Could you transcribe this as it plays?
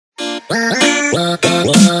Hey,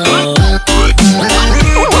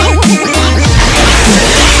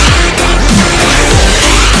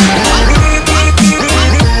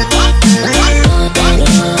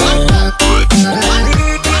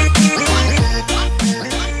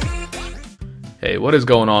 what is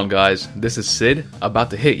going on, guys? This is Sid, about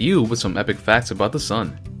to hit you with some epic facts about the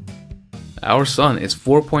sun. Our sun is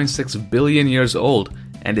 4.6 billion years old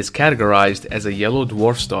and is categorized as a yellow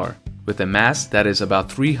dwarf star, with a mass that is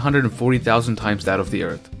about 340,000 times that of the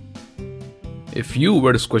Earth. If you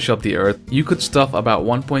were to squish up the Earth, you could stuff about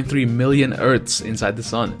 1.3 million Earths inside the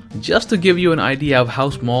sun, just to give you an idea of how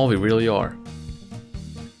small we really are.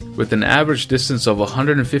 With an average distance of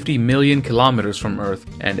 150 million kilometers from Earth,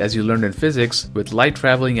 and as you learned in physics, with light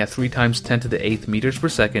traveling at 3 times 10 to the 8th meters per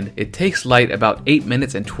second, it takes light about 8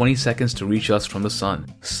 minutes and 20 seconds to reach us from the sun.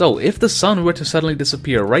 So if the sun were to suddenly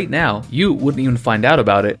disappear right now, you wouldn't even find out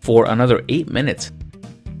about it for another 8 minutes.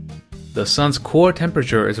 The sun's core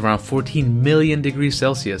temperature is around 14 million degrees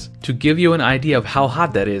Celsius. To give you an idea of how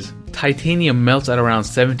hot that is, titanium melts at around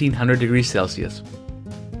 1700 degrees Celsius.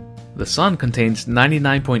 The sun contains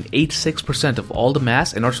 99.86% of all the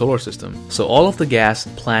mass in our solar system, so all of the gas,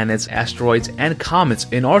 planets, asteroids, and comets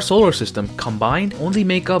in our solar system combined only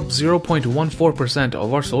make up 0.14%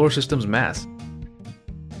 of our solar system's mass.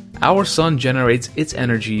 Our sun generates its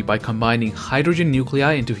energy by combining hydrogen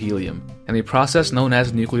nuclei into helium, in a process known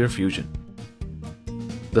as nuclear fusion.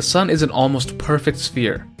 The sun is an almost perfect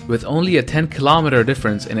sphere, with only a 10-kilometer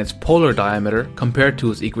difference in its polar diameter compared to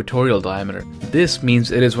its equatorial diameter. This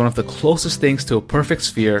means it is one of the closest things to a perfect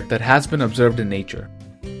sphere that has been observed in nature.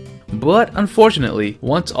 But unfortunately,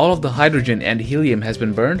 once all of the hydrogen and helium has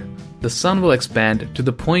been burned, the sun will expand to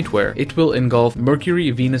the point where it will engulf Mercury,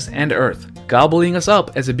 Venus, and Earth, gobbling us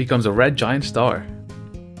up as it becomes a red giant star.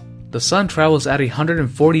 The sun travels at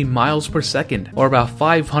 140 miles per second, or about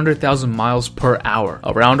 500,000 miles per hour,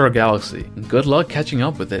 around our galaxy. Good luck catching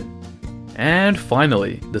up with it. And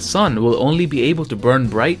finally, the sun will only be able to burn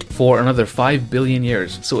bright for another 5 billion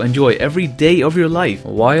years, so enjoy every day of your life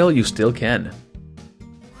while you still can.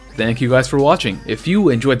 Thank you guys for watching. If you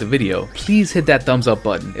enjoyed the video, please hit that thumbs up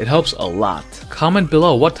button. It helps a lot. Comment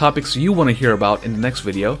below what topics you want to hear about in the next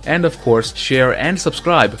video, and of course, share and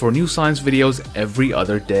subscribe for new science videos every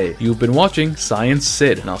other day. You've been watching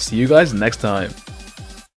ScienceSid, and I'll see you guys next time.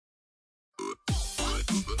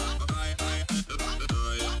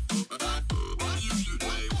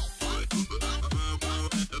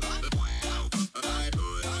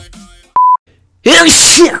 Oh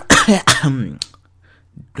shit!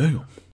 Damn.